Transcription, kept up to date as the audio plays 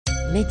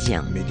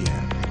ميديان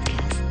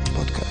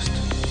بودكاست.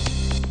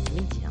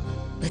 ميديان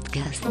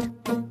بودكاست.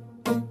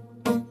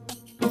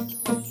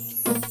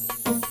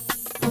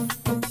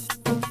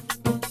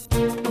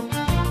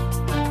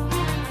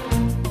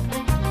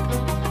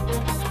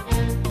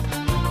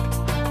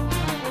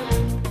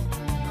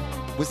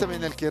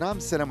 مستمعينا الكرام،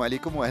 السلام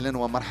عليكم واهلا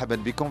ومرحبا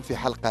بكم في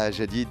حلقه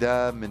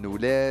جديده من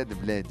ولاد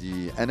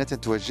بلادي. انا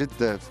تتواجد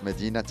في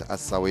مدينه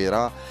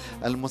الصويره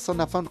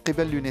المصنفه من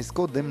قبل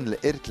اليونسكو ضمن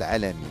الارث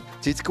العالمي.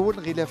 تتكون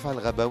غلافها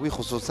الغابوي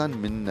خصوصا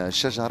من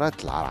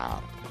شجرات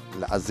العرعار.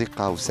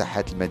 الازقه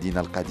وساحات المدينه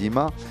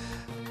القديمه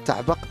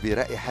تعبق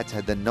برائحه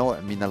هذا النوع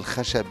من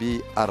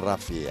الخشب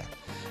الرفيع.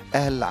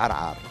 اهل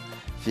العرعار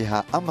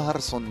فيها امهر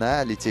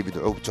صناع اللي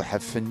تبدعوا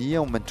بتحف فنيه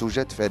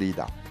ومنتوجات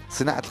فريده.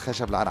 صناعة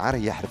الخشب العرعار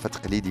هي حرفة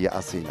تقليدية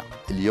أصيلة.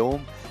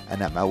 اليوم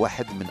أنا مع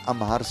واحد من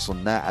أمهر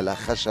صناع على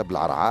خشب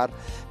العرعار،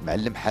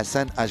 معلم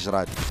حسن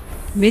أجراد.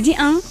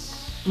 ميديان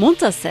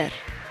منتصر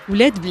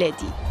ولاد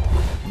بلادي.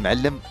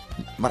 معلم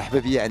مرحبا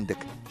بيا عندك.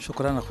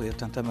 شكرا اخويا،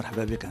 انت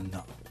مرحبا بك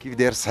عندنا. كيف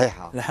داير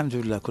صحيحة؟ الحمد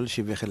لله كل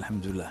شيء بخير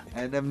الحمد لله.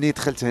 أنا مني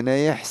دخلت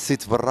هنايا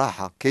حسيت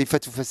بالراحة. كيف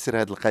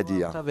تفسر هذه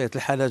القضية؟ بطبيعة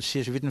الحال هذا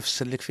الشيء جبت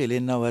نفسر لك فيه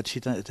لأنه هذا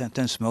الشيء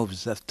تنسمعوا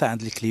بزاف حتى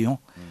عند الكليون.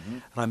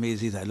 راه ما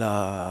يزيد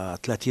على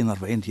 30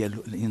 40 ديال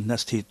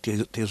الناس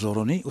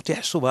تيزوروني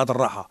وتيحسوا بهذه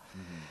الراحة.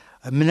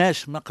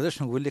 مناش ما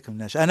نقدرش نقول لك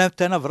مناش،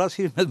 انا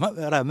براسي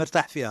راه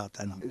مرتاح فيها.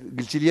 انا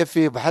قلت لي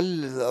فيه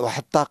بحال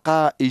واحد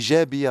الطاقة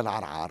إيجابية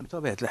العرعار.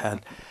 بطبيعة الحال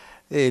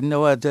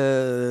انه هذا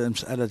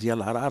المسألة ديال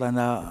العرعار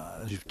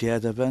انا جبتيها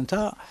دابا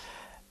انت.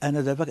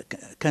 انا دابا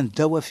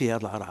كنداوى في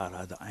هذا العرعار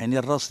هذا، يعني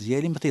الراس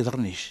ديالي ما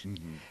تيضرنيش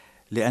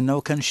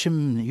لانه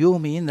كنشم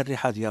يوميا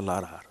الريحه ديال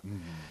العرعار.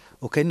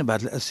 وكاين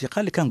بعض الاصدقاء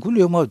اللي كنقول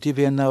لهم اودي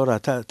بانه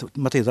راه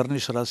ما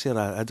تيضرنيش راسي،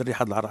 راه هذه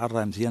الريحه ديال العرعار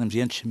راه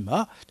مزيان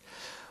تشمها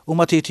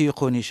وما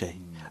تيتيقوني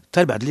شيء.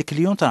 حتى بعض لي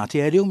كليون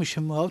تنعطيها لهم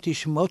يشموها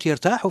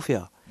وتيرتاحوا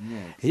فيها.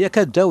 هي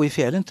كداوي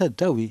فعلا،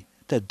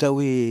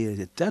 تداوي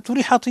ذات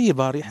وريحه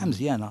طيبه، ريحه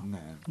مزيانه.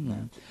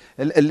 نعم.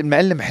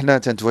 المعلم، حنا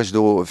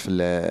تنتواجدوا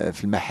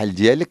في المحل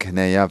ديالك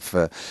هنايا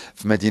في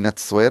مدينه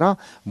الصويره.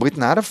 بغيت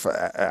نعرف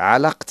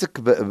علاقتك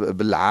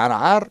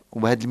بالعرعار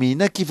وبهذه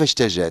المهنه كيفاش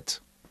تجات.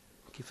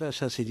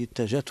 كيفاش سيدي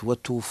اتجهت؟ هو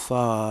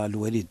توفى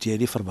الوالد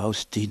ديالي في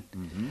 64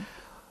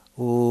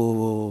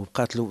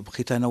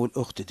 بقيت انا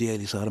والاخت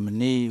ديالي صغر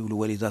مني،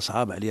 والوالده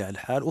صعاب عليها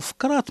الحال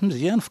وفكرات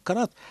مزيان.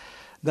 قالت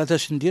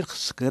اش ندير؟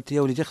 قالت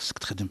يا وليدي خصك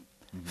تخدم.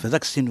 في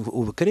ذاك السن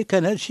وبكري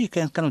كان هذا الشيء،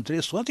 كانوا الدراري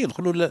الصغار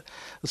يدخلوا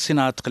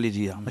للصناعه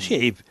التقليديه ماشي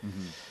عيب.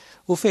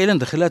 وفعلا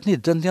دخلتني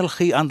الدان ديال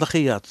عند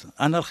الخياط.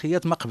 انا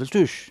الخياط ما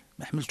قبلتوش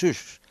ما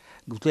حملتوش،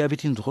 قلت لها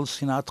بغيتي ندخل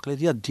للصناعه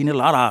التقليديه ديني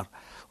العرعار.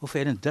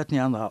 وفعلا داتني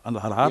عن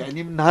العرعار.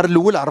 يعني من النهار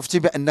الاول عرفتي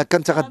بانك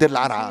انت غدير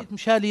العرعار؟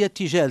 مشى لي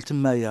اتجاه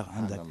تمايا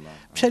عندك،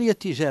 مشى لي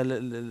اتجاه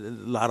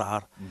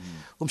العرعار.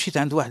 ومشيت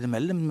عند واحد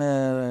المعلم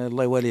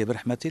الله يواليه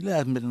برحمه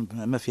الله،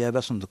 ما فيها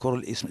باس نذكر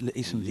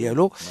الاسم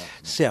ديالو،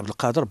 السي عبد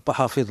القادر با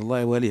حافظ الله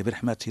يواليه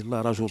برحمه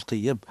الله، رجل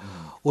طيب.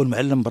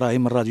 والمعلم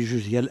ابراهيم الرادي،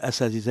 جوج ديال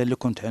الاساتذه اللي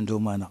كنت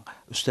عندهم انا،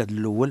 الاستاذ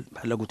الاول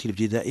بحال قلتي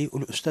الابتدائي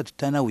والاستاذ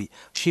الثانوي،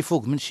 شي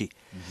فوق من شي.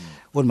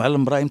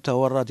 والمعلم ابراهيم تا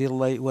هو الرادي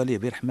الله يواليه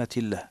برحمه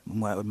الله.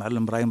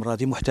 المعلم ابراهيم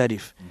الرادي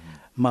محترف،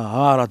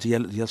 مهاره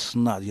ديال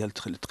الصناع ديال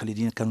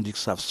التقليديين كانوا ديك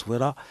الساعه في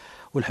الصويره.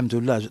 والحمد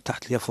لله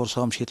تحت لي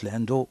فرصه ومشيت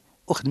لعنده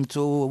وخدمت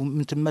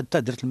من تما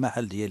حتى درت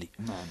المحل ديالي.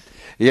 نعم.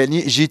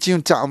 يعني جيتي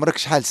وانت عمرك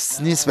شحال؟ 6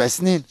 سنين 7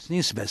 سنين؟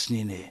 7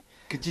 سنين. ايه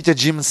كنتي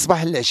تجي من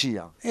الصباح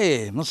للعشيه؟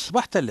 ايه من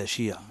الصباح حتى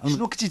العشيه.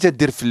 شنو كنتي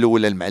تدير في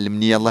الاول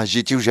المعلم؟ يلاه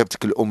جيتي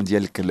وجابتك الام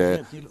ديالك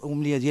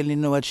الامنيه ديالي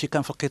انه هذا الشيء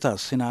كان في القطاع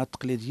الصناعه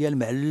التقليديه.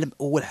 المعلم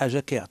اول حاجه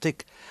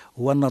كيعطيك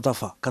هو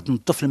النظافه،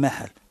 كتنظف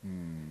المحل.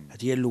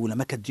 هذه هي الاولى،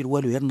 ما كدير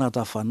والو غير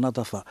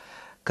النظافه.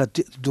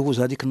 كتدوز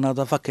هذيك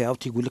النظافه، كيعاود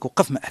تيقول لك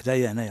وقف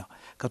حدايا هنايا.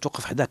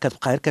 كتوقف حداه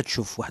كتبقى غير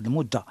كتشوف واحد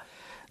المده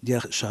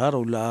ديال شهر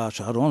ولا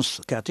شهر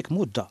ونص، كيعطيك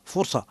مده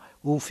فرصه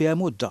وفيها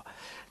مده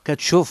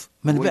كتشوف.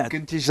 من بعد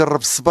كنتي جرب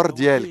الصبر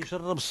ديالك،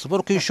 كيجرب الصبر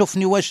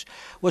وكيشوفني واش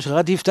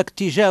غادي في ذاك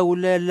الاتجاه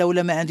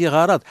ولا ما عندي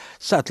غرض.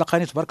 ساعه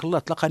تلقاني تبارك الله،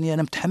 تلقاني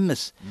انا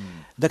متحمس.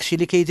 داكشي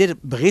اللي كيدير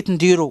بغيت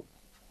نديرو،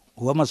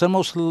 هو مازال ما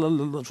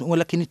وصل،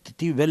 ولكن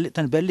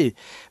تنبان ليه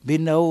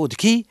بانه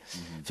ذكي،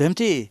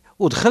 فهمتي.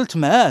 ودخلت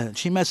معاه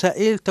شي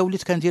مسائل، تا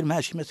وليت كندير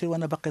معاه شي مسائل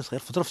وانا باقي صغير.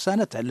 في ظرف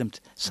سنه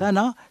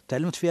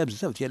تعلمت فيها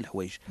بزاف ديال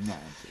الحوايج. نعم.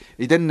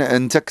 اذا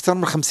انت اكثر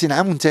من 50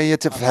 عام وانت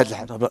في هذا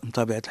الحال؟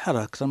 بطبيعه الحال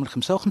اكثر من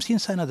 55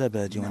 سنه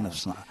دابا هادي وانا في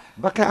الصناعه.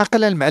 باقي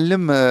عاقل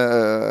المعلم؟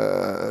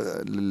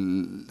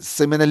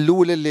 السيمانه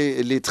الاولى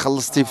اللي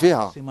تخلصتي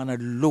فيها؟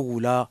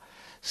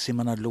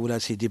 السيمانه الاولى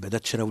سيدي بعدا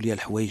تشراو لي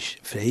الحوايج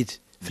في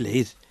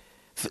العيد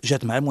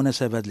جات مع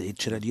المناسبه هذا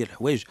العيد، شرا لي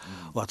الحوايج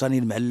وعطاني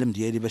المعلم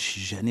ديالي باش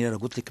شجعني. راه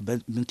قلت لك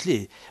بنت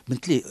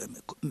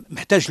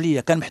ليه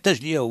كان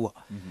محتاج ليا هو.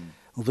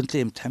 وبنت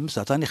ليه متحمس،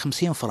 عطاني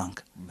 50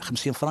 فرانك.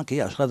 50 فرانك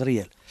هي 10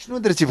 ريال. شنو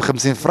درتي ب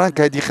 50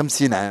 فرانك هذه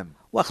 50 عام؟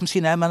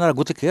 و50 عام انا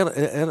قلت لك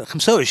غير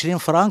 25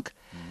 فرانك.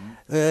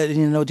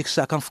 لأنه ديك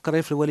الساعة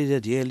كنفكر في الوالدة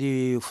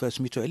ديالي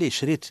وفاسميتو عليه،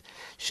 شريت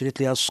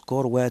ليها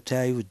السكر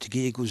واتاي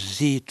والدقيق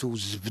والزيت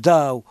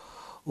والزبدة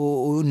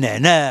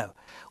والنعناع،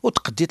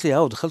 وتقديت ليها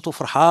ودخلت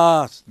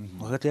وفرحات،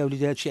 وقالت لها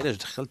وليدي هادشي علاش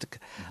دخلتك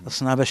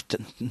اصلا باش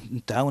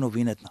نتعاونوا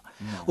بيناتنا.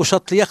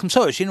 وشاط ليا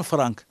 25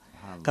 فرانك،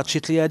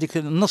 كتشيط ليا هذيك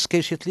النص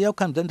كيشيط ليا،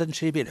 وكنبدا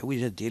نشري به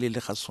الحويجات ديالي اللي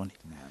خاصوني.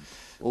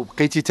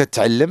 وبقيتي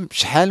تتعلم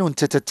شحال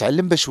وانت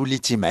تتعلم باش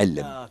وليتي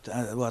معلم؟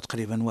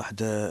 تقريبا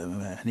واحد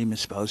يعني من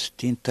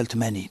 67 حتى ل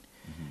 80.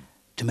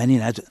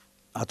 80 عاد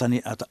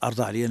عطاني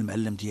ارضى عليا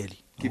المعلم ديالي.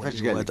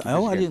 كيفاش قال لك؟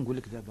 غادي نقول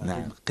لك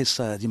دابا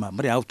القصه هذه ما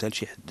عمري عاودتها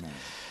لشي حد.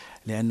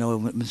 لانه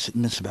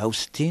من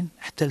 67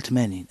 حتى ل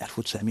 80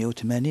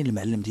 1980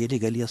 المعلم ديالي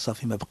قال لي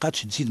صافي ما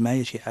بقاتش تزيد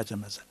معايا شي حاجه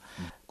مازال.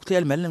 قلت له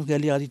المعلم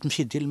قال لي غادي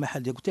تمشي دير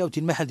المحل ديالك. قلت له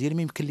المحل ديالي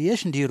ما يمكن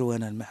لياش نديرو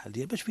انا المحل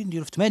ديالي، باش فين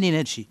نديرو في 80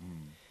 هادشي.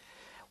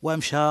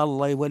 ومشى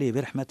الله يوليه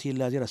برحمته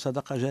الله، دير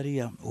صدقه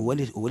جاريه. هو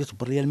اللي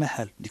تبر لي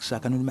المحل. ديك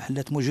الساعه كانوا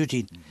المحلات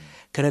موجودين،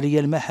 كرا لي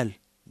المحل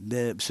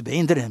ب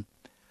 70 درهم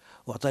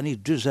وعطاني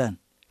الدوزان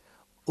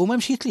وما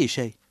مشيت ليه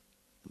شيء.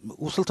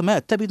 وصلت معاه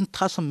حتى بغيت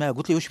نتخاصم معاه،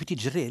 قلت له واش بغيتي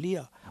تجري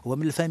عليا؟ هو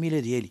من الفاميله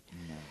ديالي.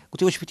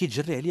 قلت له واش بغيتي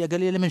تجري عليا؟ قال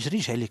لي لا ما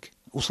نجريش عليك،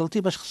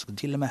 وصلتي باش خصك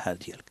دير المحل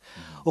ديالك.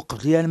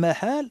 وقبض لي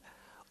المحل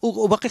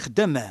وباقي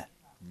خدام معاه.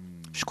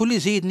 شكون اللي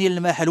زيدني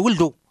المحل؟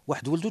 ولدو،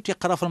 واحد ولدو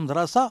تيقرا في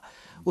المدرسه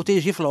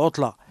وتيجي في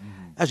العطله.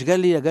 اش قال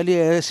لي؟ قال لي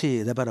يا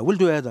سي دابا راه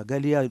ولدو هذا.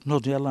 قال لي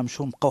نوض يلاه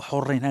نمشيو نبقاو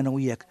حرين انا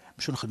وياك،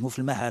 نمشيو نخدموا في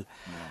المحل.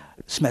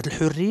 سمعت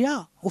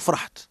الحريه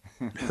وفرحت.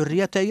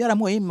 الحريه حتى هي راه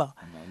مهمه.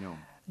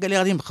 قال لي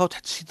غادي نبقاو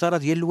تحت السيطره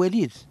ديال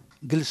الوالد.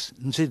 جلس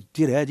نزيد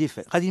دير هادي،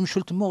 غادي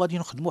نمشيو لتما وغادي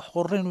نخدموا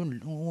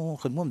حرين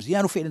ونخدموا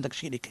مزيان. وفعلا داك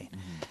الشيء اللي كاين.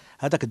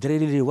 هذاك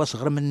الدراري اللي هو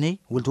صغر مني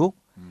ولدو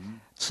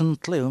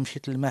تصنت ليه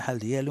ومشيت للمحل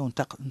ديالو،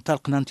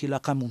 انطلقنا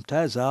انطلاقه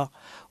ممتازه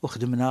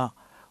وخدمنا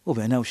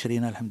وبعنا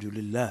وشرينا الحمد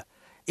لله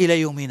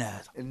الى يومنا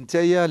هذا. انت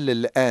يا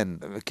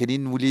الان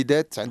كاينين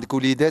وليدات عندك؟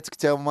 وليداتك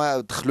حتى هما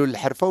دخلوا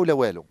للحرفه ولا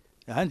والو؟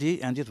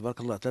 عندي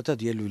تبارك الله 3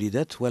 ديال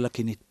الوليدات،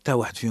 ولكن حتى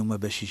واحد فيهم ما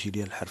باش يجي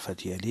لي الحرفه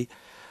ديالي.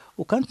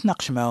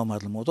 وكنتناقش معاهم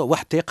هذا الموضوع.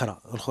 واحد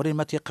تيقرا، الاخرين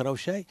ما تيقراو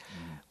شيء،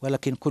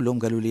 ولكن كلهم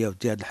قالوا لي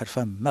ودي هذه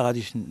الحرفه ما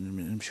غاديش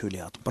نمشيو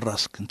ليها، طبر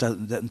راسك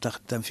انت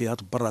خدام فيها،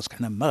 طبر راسك،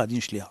 حنا ما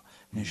غاديينش ليها،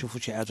 نشوفوا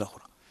شي حاجه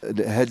اخرى.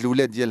 هاد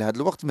الاولاد ديال هاد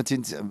الوقت ما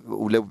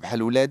ولاو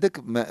بحال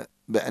ولادك،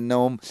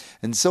 بانهم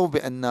نساو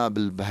بان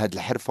بهاد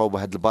الحرفه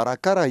وبهاد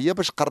البركه راه هي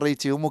باش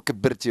قريتيهم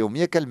وكبرتيهم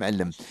ياك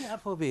المعلم.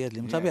 يعرفوا به هذه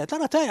المطابع،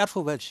 راه تا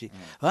يعرفوا بهذا الشيء.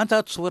 انت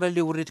التصويره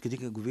اللي وريتك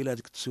ديك قبيله،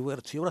 هذيك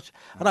التصويرات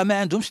راه ما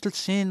عندهمش 3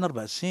 سنين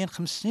 4 سنين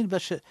 5 سنين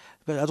باش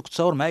هذوك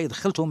التصاور معايا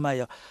دخلتهم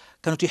معايا،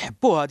 كانوا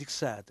تيحبوها هذيك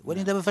الساعات.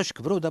 ولكن دابا فاش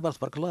كبروا، دابا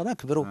تبارك الله راه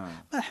كبروا،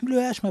 ما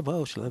حملوهاش، ما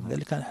بغاوش. قال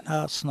لك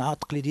حنا الصناعه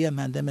التقليديه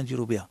ما عندنا ما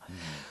نديروا بها.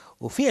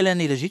 وفعلا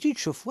الا جيتي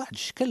تشوف واحد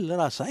الشكل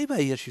راه صعيبه،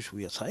 هي شي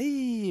شويه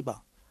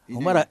صعيبه.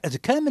 هما راه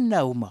اذكى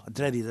منا، هما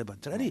الدراري دابا،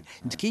 الدراري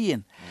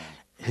ذكيين.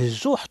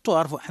 هزوا حطوا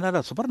عرفوا. حنا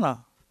راه صبرنا،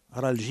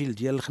 راه الجيل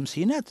ديال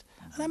الخمسينات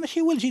راه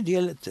ماشي هو الجيل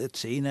ديال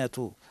التسعينات.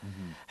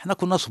 حنا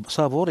كنا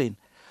صابورين،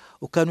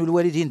 وكانوا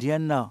الوالدين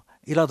ديالنا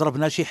الا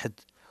ضربنا شي حد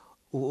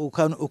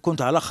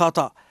وكنت على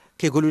خطا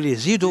كيقولوا لي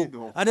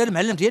زيدوا. انا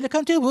المعلم ديالي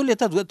كان تيقول لي،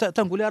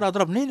 تنقول لها راه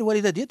ضربني،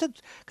 الوالده ديالي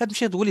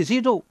كتمشي تقول لي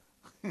زيدوا.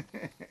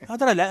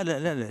 هذا لا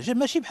لا لا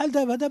ماشي بحال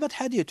دابا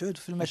الحديث تعود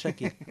في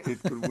المشاكل.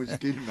 كل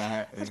مشكل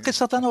مع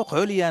القصه انا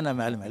وقعوا لي انا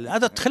مع المعلم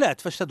هذا.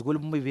 تخلعت فاش تقول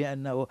امي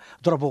بانه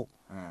ضربوا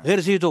غير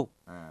زيدوا،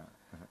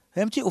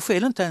 فهمتي.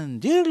 وفعلا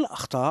تندير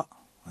الاخطاء.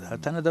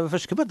 انا دابا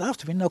فاش كبرت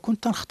عرفت بانه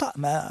كنت تنخطا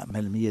مع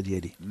المعلميه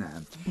ديالي.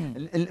 نعم.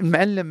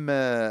 المعلم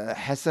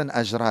حسن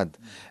اجراد،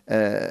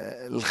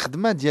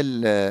 الخدمه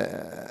ديال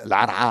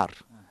العرعار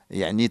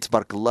يعني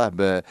تبارك الله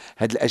بهذه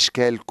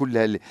الاشكال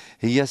كلها،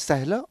 هي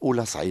سهله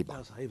ولا صعيبه؟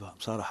 لا صعيبه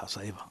بصراحه،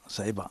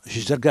 صعيبه.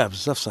 الجدر كاع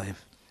بزاف صعيب.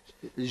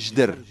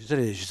 الجدر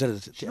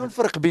شنو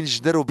الفرق بين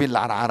الجدر وبين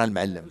العرعره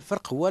المعلم؟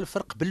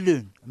 الفرق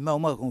باللون.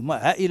 هما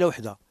عائله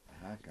وحده.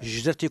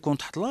 الجدر تيكون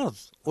تحت الارض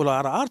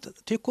والعرعار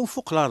تيكون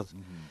فوق الارض.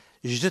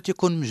 الجدر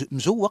تيكون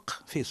مزوق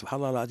فيه سبحان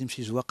الله العظيم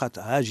شي زواقات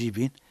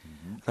عاجبين،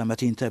 راه ما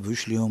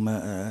تينتبهوش لهم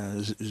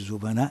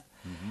الزبناء.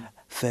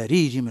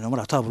 فريدي منهم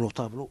راه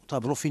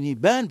طابلو فين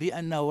يبان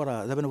بانه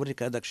راه دابا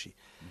نوريك هذاك الشيء.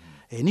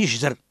 يعني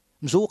جدر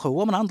مزوق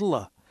هو من عند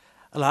الله.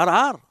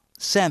 العرعار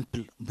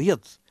سامبل بيض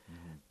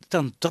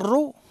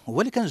تنضرو،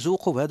 هو اللي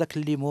كنزوقو بهذاك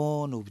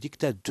الليمون وبديك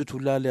تاع الدوت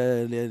ولا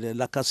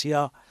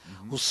لاكاسيا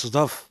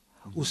والصدف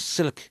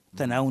والسلك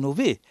تنعاونوا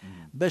به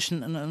باش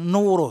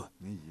نوروه.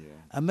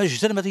 اما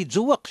الجدر ما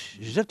تيتزوقش،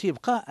 الجدر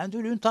تيبقى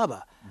عنده لون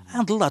طابع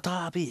عند الله،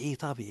 طبيعي.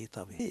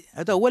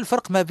 هذا هو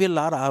الفرق ما بين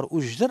العرعار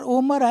والجدر،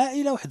 وهما راه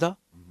عائله وحده.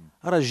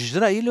 راه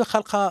الجدره هي اللي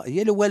خلقها،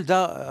 هي اللي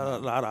والده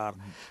العرعار.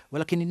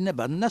 ولكن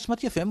بعض الناس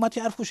ما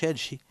تيعرفوش هذا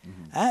الشيء.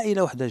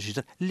 عائله وحده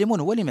الجدر. الليمون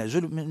هو اللي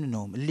معزول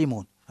منهم،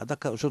 الليمون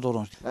هذاك جود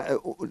اورانج.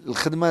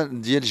 الخدمه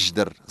ديال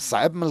الجدر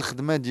صعب من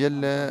الخدمه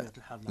ديال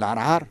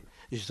العرعار.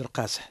 الجدر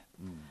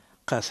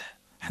قاصح.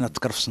 حنا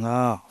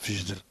تكرفصنا في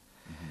الجدر.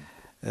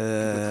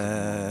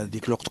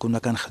 ديك الوقت كنا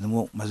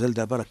كنخدموا، مازال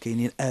دابا راه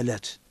كاينين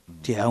الات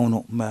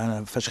تيعاونوا.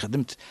 فاش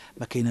خدمت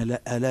ما كاينه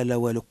لا اله لا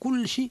والو.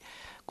 كل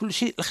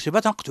شيء الخشبه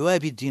تنقطعوها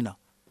بيدينا،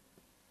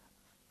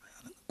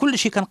 كل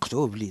شيء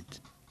كنقطعوه باليد.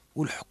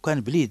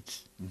 والحكان بليد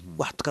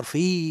واحد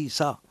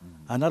تكرفيسه.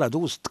 انا راه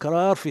دوزت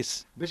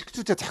تكرارفيس. باش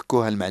كنتو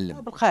تتحكوها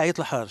المعلم؟ بالقاعده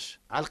الحرش.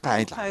 على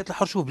القاعد قاعده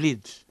الحرش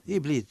وبليد.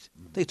 بليد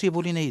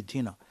تيطيبوا لينا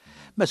يدينا.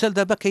 مازال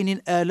دابا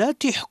كاينين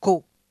آلات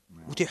تيحكوا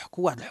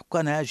وتيحكوا واحد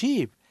الحكان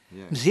عجيب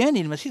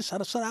مزيانين، ماشي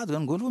صراحه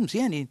كنقولوا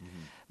مزيانين.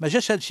 ما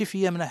جاش هذا الشيء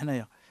فيا من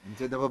حنايا.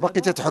 انت دابا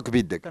باقي تتحك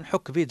بيدك؟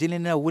 كنحك بيدي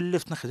لان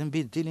ولفت نخدم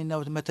بيدي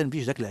لان ما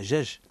تنبيش داك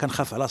العجاج،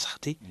 كنخاف على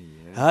صحتي.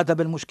 هذا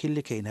دابا المشكل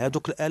اللي كاين.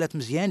 هذوك الآلات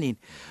مزيانين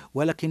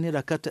ولكن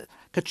راه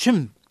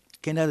كتشم.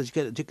 كاين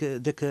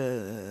ديك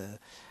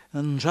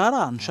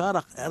نجاره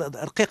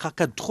رقيقه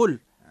كتدخل.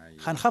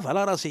 خنخاف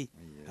على راسي.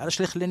 علاش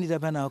اللي خلاني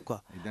دابا انا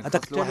هكا؟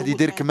 هذاك واحد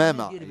يدير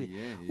كمامه.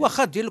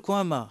 واخا دير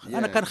الكمامه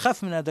انا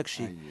كنخاف من هذاك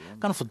الشيء.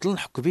 كنفضل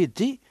نحك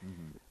بيدي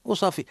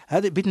وصافي.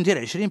 هذا بغيت ندير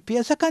 20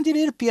 بياسه كندير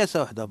غير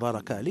بياسه وحده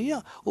بارك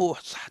عليا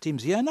وصحتي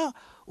مزيانه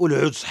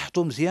والعود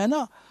صحته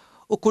مزيانه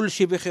وكل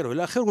شيء بخير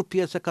وعلى خير.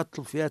 والبياسه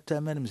كطلب فيها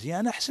الثمن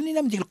مزيانه احسن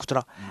لينا من ديك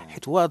الكثره.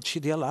 حيت هذا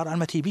الشيء ديال العرعر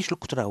ما تيبيش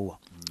الكثره، هو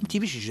ما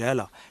تيبيش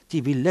الجهاله،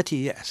 تيبي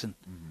التي هي احسن.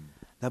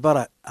 دابا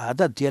راه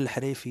عدد ديال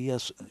الحريفيه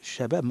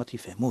الشباب ما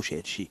تيفهموش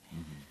هذا الشيء.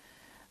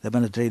 دابا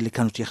انا الدراري اللي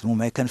كانوا تيخدموا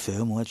معايا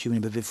كنفهموا هذا الشيء من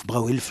باب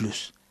بغاو غير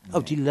الفلوس.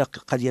 اودي لا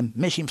قضيه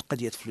ماشي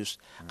قضيه فلوس،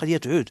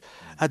 قضيه عود.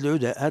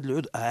 هذا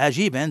العود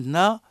عجيب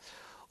عندنا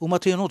وما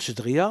تينوضش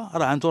دغيا.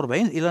 راه عنده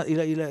 40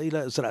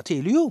 الى زرعتيه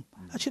اليوم.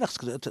 هادشي راه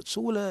خصك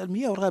تسول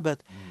المياه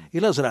والغابات.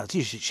 الا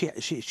زرعتي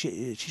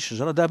شي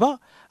شجره دابا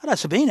راه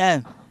 70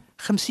 عام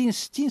 50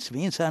 60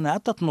 70 سنه عاد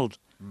تنوض.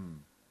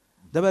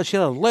 دابا هادشي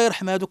راه الله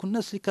يرحم هذوك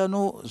الناس اللي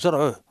كانوا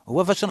زرعوه.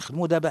 هو فاش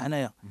نخدموا دابا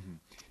حنايا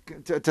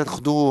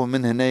تاخذوه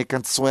من هنا.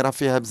 كانت التصويره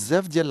فيها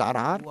بزاف ديال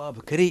العرعار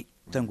وبكري.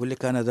 تنقول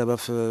لك انا دابا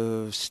في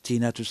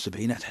الستينات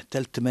والسبعينات حتى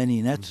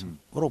الثمانينات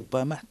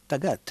ربما حتى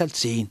كاع حتى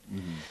 90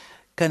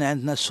 كان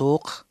عندنا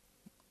سوق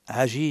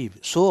عجيب،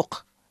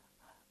 سوق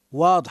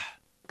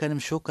واضح.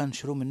 كنمشيو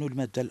كنشرو منه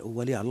الماده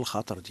الاوليه على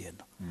الخاطر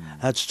ديالنا.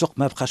 هذا السوق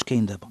ما بقاش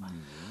كاين دابا.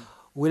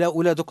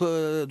 ولا دوك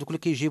اللي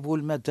كيجيبوا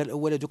الماده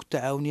الاوليه دوك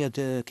التعاونيات.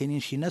 كاينين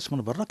شي ناس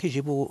من برا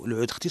كيجيبوا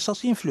العود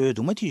اختصاصيين في العود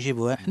وما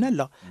تيجيبوها. حنا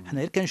لا، حنا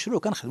غير كنشروه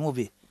كنخدموا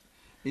به.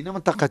 اين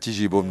منطقه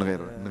تيجيبوا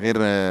من غير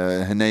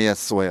هنايا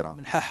الصويره؟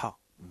 من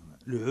حاحه.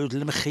 العود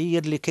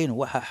المخير اللي كاين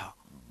هو حاحه.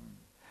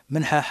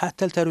 من حاحه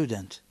حتى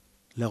لتارودانت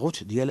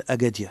لاغوت ديال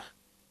اكادير.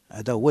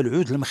 هذا هو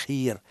العود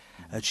المخير.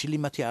 هادشي اللي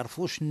ما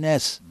تعرفوش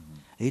الناس.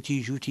 هي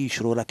تيجيو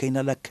تيشرو. راه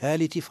كاينه لا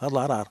كاليتي في هذا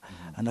العرار.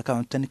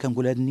 انا ثاني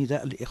كنقول هذا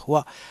النداء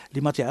للاخوه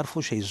اللي ما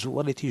تعرفوش، هي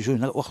الزوار اللي تيجيو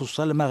هنا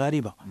وخصوصا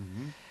المغاربه.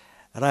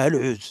 راه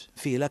العود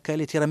فيه لا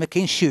كاليتي. راه ما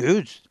كاينش شي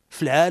عود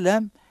في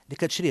العالم اللي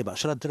كتشريه ب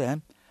 10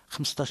 دراهم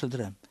 15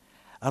 درهم.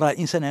 راه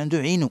الانسان عنده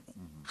عينه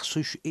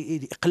خصو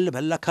يقلب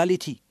على لا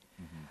كاليتي.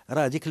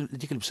 راه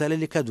ديك البساله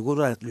اللي كتقول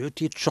راه العود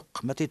تيتشق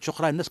ما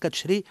تيتشق، راه الناس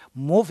كتشري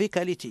موفي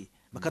كاليتي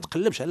ما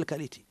كتقلبش على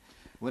الكاليتي.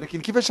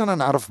 ولكن كيفاش انا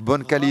نعرف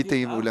بون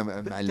كاليتي ولا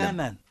معلم؟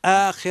 بالثمن.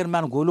 اخر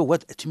ما نقولوا هو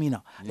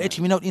الاثمنه.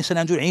 الاثمنه والانسان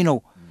عنده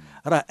عينه.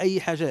 راه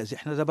اي حاجه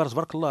احنا دابا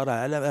تبارك الله راه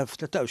على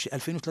في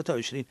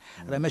 2023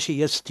 راه ماشي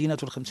هي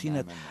الستينات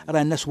والخمسينات.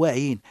 راه الناس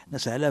واعيين،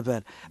 الناس على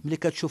بال. ملي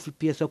كتشوف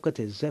البياسه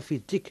وكتهزها في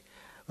يديك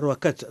راه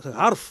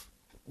كتعرف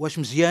واش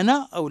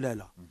مزيانه او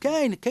لا.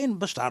 كاين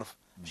باش تعرف،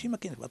 ماشي ما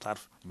كاينش باش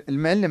تعرف.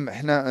 المعلم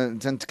احنا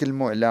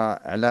تنتكلموا على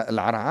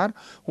العرعار.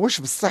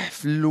 واش بصح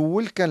في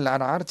الاول كان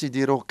العرعار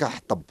تيديروه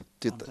كحطب؟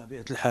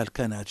 بطبيعه الحال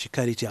كان هادشي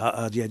كارثه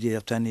عادي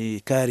ثاني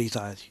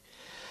كارثه عادي.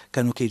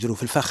 كانوا كيديروا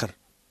في الفخر،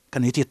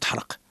 كان هي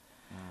تيتحرق.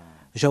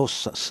 جاو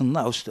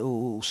الصناع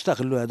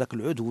واستغلوا هذاك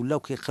العود ولاو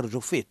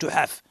كيخرجوا فيه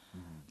تحف.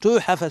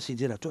 تحف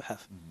اسيدي راه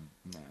تحف.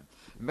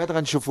 من بعد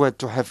غنشوفوا هاد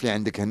التحف اللي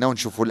عندك هنا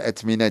ونشوفوا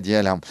الاثمنه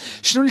ديالهم.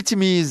 شنو اللي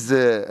تميز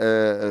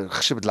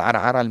خشب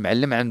العرعره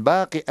المعلم عن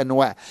باقي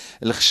انواع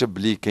الخشب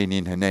اللي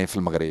كاينين هنا في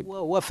المغرب؟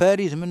 هو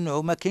فريد من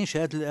نوعه. ما كاينش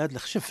هذا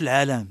الخشب في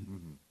العالم.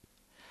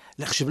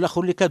 الخشب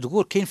الاخر اللي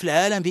كتقول كاين في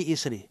العالم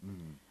باسره،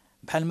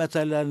 بحال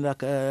مثلا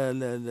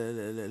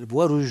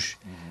البواروج،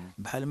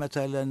 بحال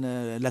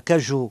مثلا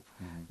لاكاجو،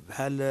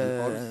 بحال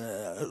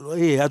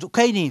هادو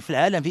كاينين في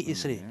العالم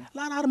باسره.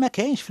 العرعر ما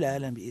كاينش في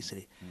العالم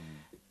باسره.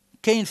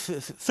 كاين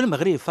في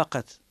المغرب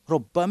فقط.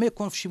 ربما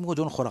يكون في شي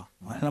مدن اخرى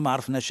وحنا ما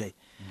عرفنا شيء.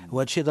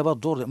 وهذا الشيء دابا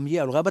الدور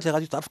المياه والغابات اللي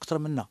غادي تعرف اكثر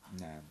منا.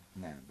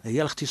 نعم.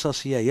 هي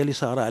الاختصاصيه، هي اللي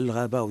صارت على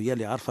الغابه وهي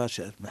اللي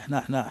عارفه.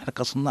 احنا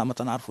كصناع ما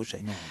تنعرفوا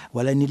شيء.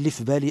 ولكن اللي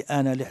في بالي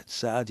انا لحد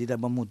الساعه دي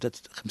دابا مده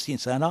 50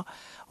 سنه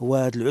هو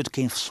هذا العود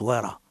كاين في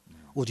الصويره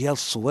وديال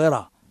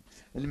الصويره.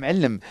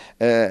 المعلم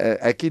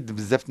اكيد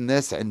بزاف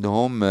الناس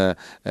عندهم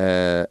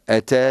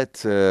اتات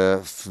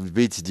في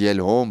البيت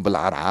ديالهم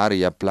بالعرعار،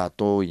 يا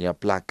بلاطو يا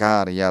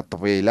بلاكار يا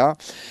طويله.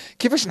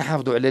 كيفاش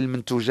نحافظوا على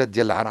المنتوجات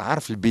ديال العرعار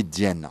في البيت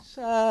ديالنا؟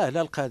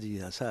 سهله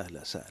القضيه،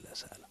 سهله.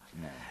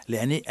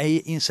 يعني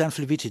اي انسان في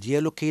البيت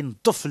ديالو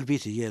كينظف في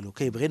البيت ديالو،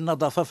 كيبغي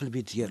النظافه في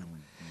البيت ديالو.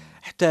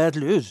 حتى هذا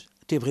العود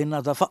تيبغي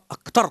النظافه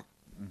اكثر.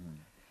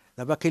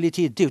 دابا كاين اللي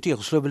تيديه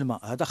وتيغسلو بالماء،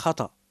 هذا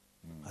خطا،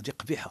 هذه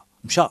قبيحه.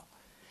 مشى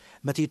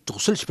ما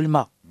تيتغسلش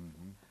بالماء.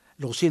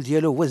 الغسيل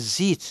ديالو هو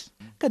الزيت،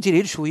 كدير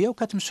غير شويه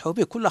وكتمسحوا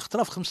به كل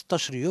خطره في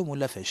 15 يوم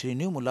ولا في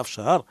 20 يوم ولا في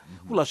شهر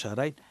ولا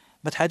شهرين.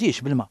 ما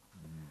تحاديش بالماء،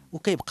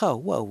 وكيبقى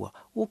هو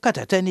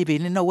وكتعتني به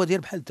لانه هو داير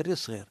بحال الدري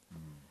الصغير.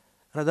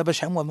 راه دابا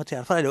شحال ما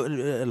تعرف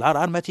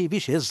العرعر ما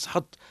تيبيش هز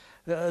حط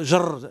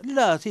جر،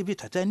 لا تيبي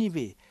تعتني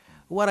به.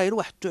 وراه غير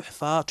واحد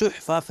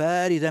تحفه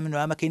فريده من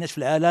نوعها ما كايناش في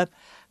العالم.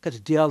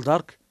 كتديها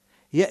لدارك،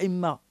 يا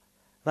اما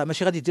راه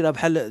ماشي غادي ديرها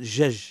بحال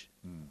الدجاج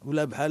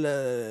ولا بحال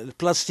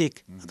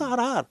البلاستيك، هذا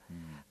عرعر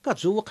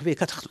كتزوق به.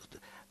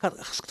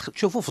 خصك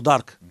تشوفه في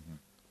دارك.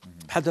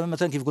 بحال دابا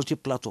مثلا كيف قلتي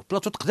بلاطو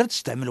تقدر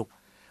تستعمله،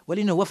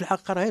 ولكن هو في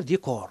الحقيقه راه غير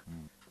ديكور.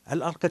 على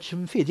الارض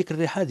كتشم فيه ديك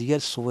الريحه ديال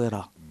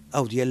الصويره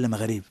او ديال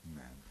المغرب.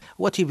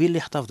 وتيبي اللي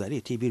يحتفظ عليه،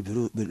 تيبي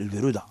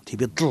البروده،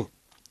 تيبي الظل.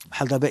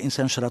 بحال دابا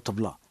انسان شرا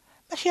طبله،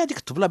 ماشي هذيك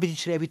الطبله بديتي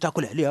تشريها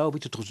بتاكل عليها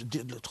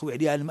وبتخوي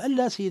عليها الماء،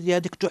 لا سيدي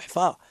هذيك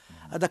تحفه،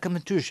 هذاك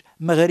منتوج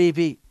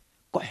مغربي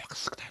كح،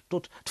 خصك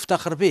تحطو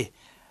تفتخر به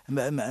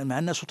مع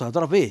الناس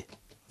وتهضر به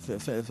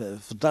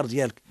في الدار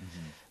ديالك.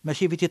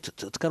 ماشي بيتي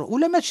تذكر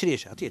ولا ما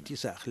تشريش، عطيه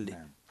اتساع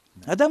خليه.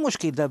 هذا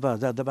مشكل.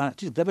 دابا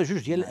نعطيك دابا جوج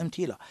ديال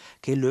الامثله.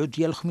 كاين العود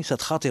ديال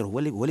الخميسات خطير، هو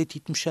اللي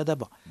تيتمشى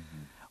دابا،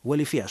 هو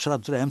اللي فيه 10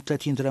 دراهم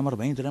 30 درهم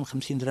 40 درهم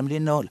 50 درهم،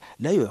 لانه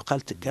لا يعقل.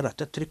 كان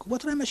حتى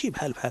التريكوات راه ماشي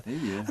بحال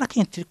راه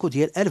كاين التريكو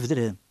ديال 1000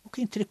 درهم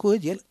وكاين التريكو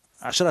ديال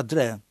 10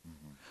 دراهم.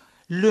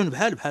 اللون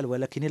بحال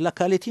ولكن لا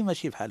كاليتي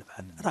ماشي بحال.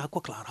 راه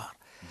هكاك العرعر.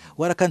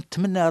 وانا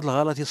كنتمنى هذا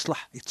الغلط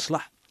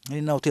يتصلح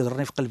لانه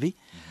تيضرني في قلبي.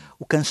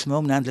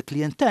 وكنسمعوا من عند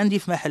الكليان حتى عندي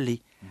في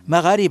محلي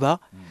مغاربه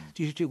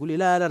تيجي تيقول لي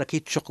لا راه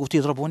كيتشق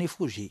وتيضربوني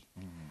في وجهي.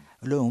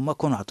 لا هما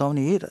كون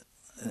عطاوني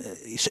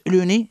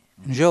يسالوني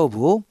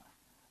نجاوبهم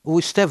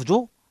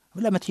ويستافدوا،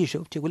 ولا ما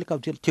تيجاوب تيقول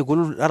لك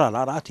تيقولوا راه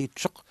العرعر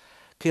تيتشق،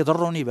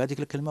 كيضروني بهذيك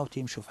الكلمه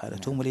وتيمشوا في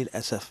حالتهم.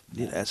 للاسف.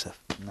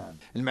 نعم.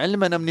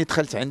 المعلم، انا مني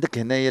دخلت عندك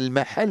هنايا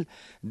المحل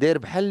داير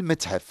بحال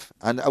المتحف.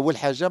 انا اول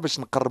حاجه باش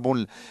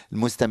نقربوا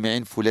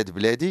المستمعين في ولاد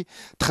بلادي،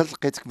 دخلت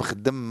لقيتك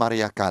مخدم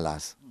ماريا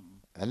كالاس.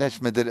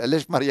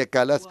 علاش ماريا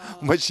كالاس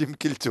وماشي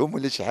مكلتهم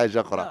ولا شي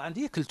حاجه اخرى؟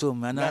 عندي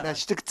كلتهم انا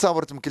شفتك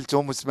تصورت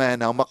مكلتهم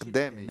وسمعنا هما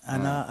قدامي.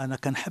 انا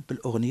كنحب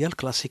الاغنيه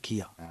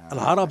الكلاسيكيه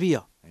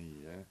العربيه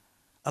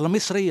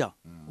المصريه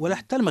ولا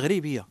حتى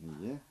المغربيه.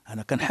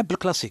 انا كنحب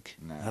الكلاسيك.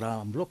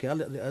 راه مبلوكي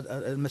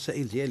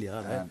المسائل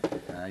ديالي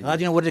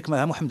غادي نوريك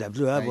معها محمد عبد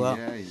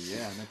الوهاب.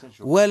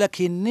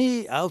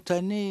 ولكني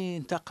عاوتاني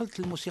انتقلت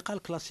للموسيقى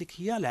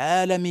الكلاسيكيه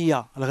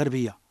العالميه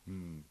الغربيه.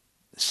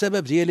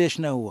 السبب ديالي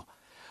شنو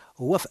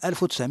هو في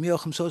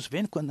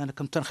 1975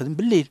 كنت نخدم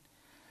بالليل،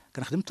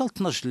 كنخدم حتى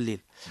 12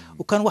 الليل.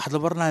 وكان واحد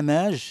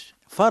البرنامج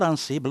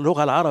فرنسي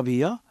باللغه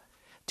العربيه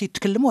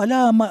تيتكلموا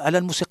على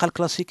الموسيقى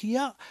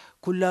الكلاسيكيه.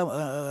 كل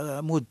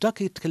مده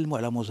كيتكلموا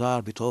على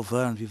موزار،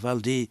 بيتهوفن،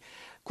 فيفالدي،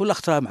 كل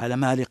اخترام على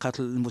معالقات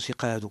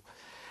الموسيقى هذو.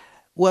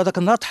 وهذاك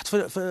النهار تحت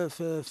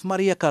في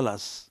ماريا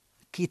كالاس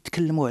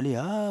كيتكلموا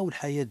عليها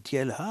والحياه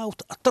ديالها،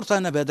 وتاثرت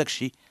انا بهذاك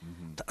الشيء.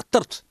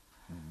 تاثرت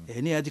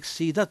يعني هذيك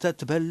السيده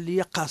تتبان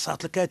لي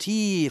قاصات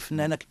الكتيف،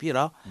 فنانه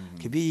كبيره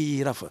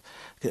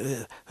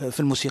في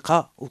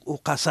الموسيقى،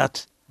 وقاصات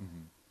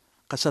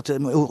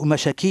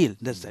ومشاكل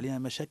دازت عليها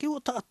مشاكل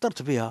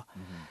وتاثرت بها.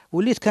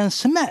 وليت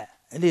كنسمع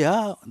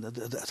عليها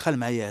دخل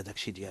معايا هذاك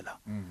الشيء ديالها.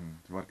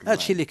 هذا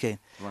الشيء اللي كاين.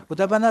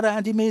 ودابا انا راه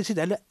عندي ما يزيد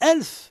على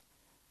 1000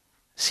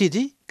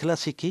 سيدي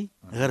كلاسيكي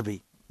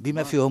غربي،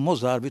 بما فيهم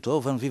موزار،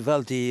 بيتهوفن،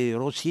 فيفالدي،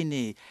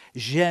 روسيني،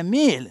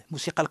 جميع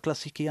الموسيقى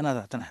الكلاسيكيه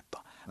انا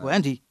تنحبها.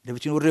 وعندي الا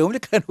بغيتي نوريهم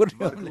لك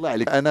نوريهم. الله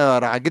عليك. انا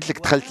راه قلت لك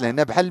دخلت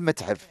لهنا بحال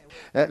المتحف.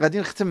 غادي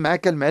نختم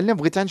معك المعلم.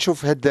 بغيت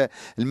نشوف هاد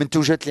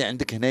المنتوجات اللي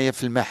عندك هنايا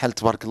في المحل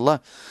تبارك الله.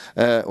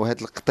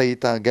 وهاد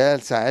القطيطه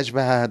جالسه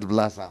عجبها هاد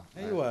البلاصه.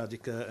 ايوا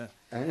هذيك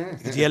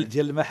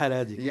ديال المحل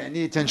هذه.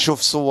 يعني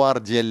تنشوف صور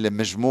ديال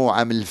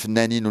مجموعه من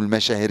الفنانين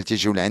والمشاهير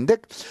تيجيو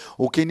لعندك،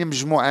 وكاينين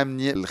مجموعه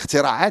من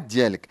الاختراعات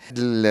ديالك.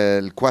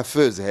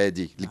 الكوافوز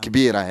هذه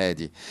الكبيره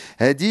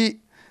هذه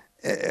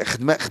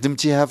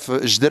خدمتيها في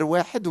جدر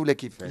واحد ولا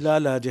كيفاش؟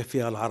 لا هذه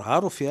فيها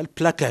العرعر وفيها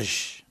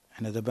البلاكاج.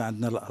 حنا دابا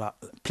عندنا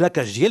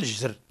البلاكاج ديال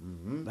الجدر.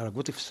 راه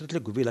قلت لك فسرت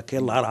لك قبيله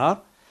كاين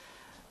العرعر.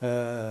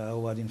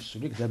 هو غادي نفسر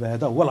لك دابا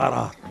هذا هو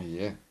العرعر.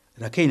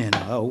 راه كاين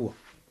هنا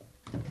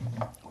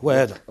هو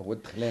هذا هو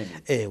الدخلاني.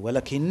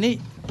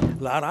 ولكني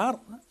العرعر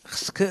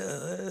خصك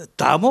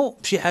طعمو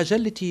بشي حاجه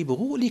اللي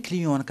تيبغوا لي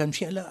كليون. انا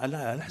كنمشي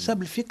على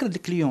حساب الفكر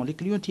لي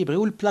كليون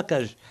تيبغيو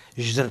البلاكاج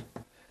الجدر.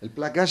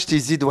 البلاكاج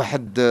تيزيد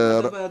واحد.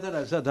 دابا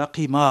هذا زادها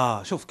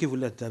قيمه. شوف كيف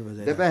ولات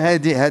دابا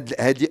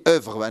هذه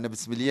اوفر. انا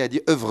بالنسبه لي هذه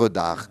اوفر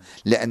دار،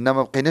 لان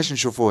ما بقيناش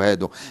نشوفوا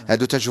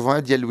هادو تنشوفوها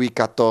ديال لوي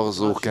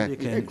 14 وكان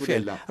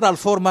راه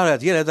الفورما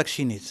ديال هذاك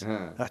الشيء نيت.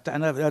 حتى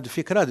انا هذه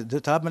الفكره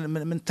درتها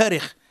من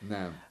التاريخ.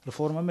 نعم.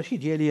 الفورما ماشي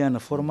ديالي انا،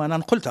 الفورما انا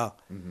نقلتها.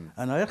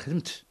 انا غير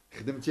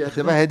خدمتيها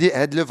دابا.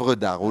 هذه لوفغ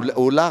دار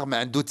ولاغ ما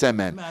عنده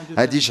ثمن.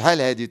 هذه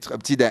شحال هذه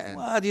ابتداء؟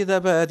 هذه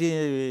دابا هذه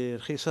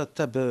رخيصه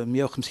حتى ب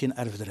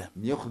 150,000 درهم.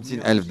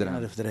 150,000 درهم.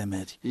 150,000 درهم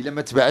هذه. الا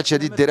ما تباعتش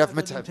هذه ديرها في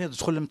المتحف.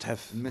 تدخل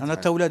المتحف. انا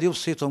حتى ولادي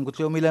وصيتهم قلت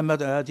لهم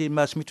الا هذه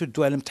ما سميتو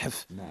دوها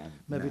للمتحف.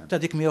 ما حتى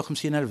ديك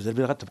 150,000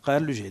 درهم غتبقى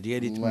الوجه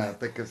ديالي. الله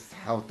يعطيك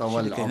الصحه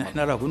وطول العمر.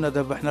 حنا راه قلنا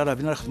دابا حنا راه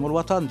بينا نخدموا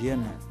الوطن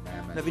ديالنا.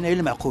 حنا بينا غير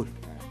المعقول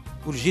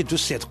والجد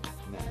والصدق.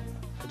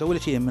 هذا هو اللي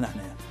تيهمنا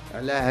حنايا.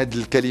 على هذه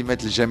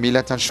الكلمات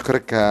الجميله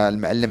تنشكرك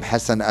المعلم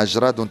حسن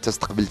اجراد، وانت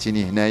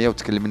استقبلتيني هنايا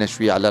وتكلمنا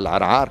شويه على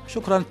العرعار.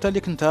 شكرا انت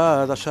لك، انت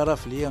هذا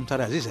شرف لي، انت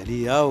راه عزيز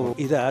عليا،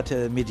 واذاعه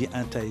ميدي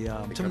انت هي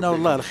نتمنى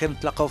والله الخير،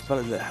 نتلاقاو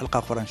في حلقه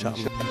اخرى ان شاء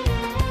الله.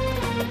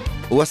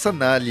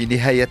 وصلنا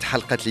لنهاية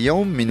حلقة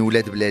اليوم من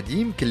ولاد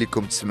بلادي، يمكن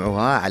لكم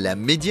تسمعوها على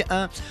ميدي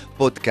 1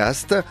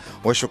 بودكاست،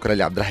 وشكرا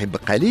لعبد الرحيم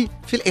بقالي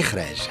في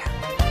الإخراج.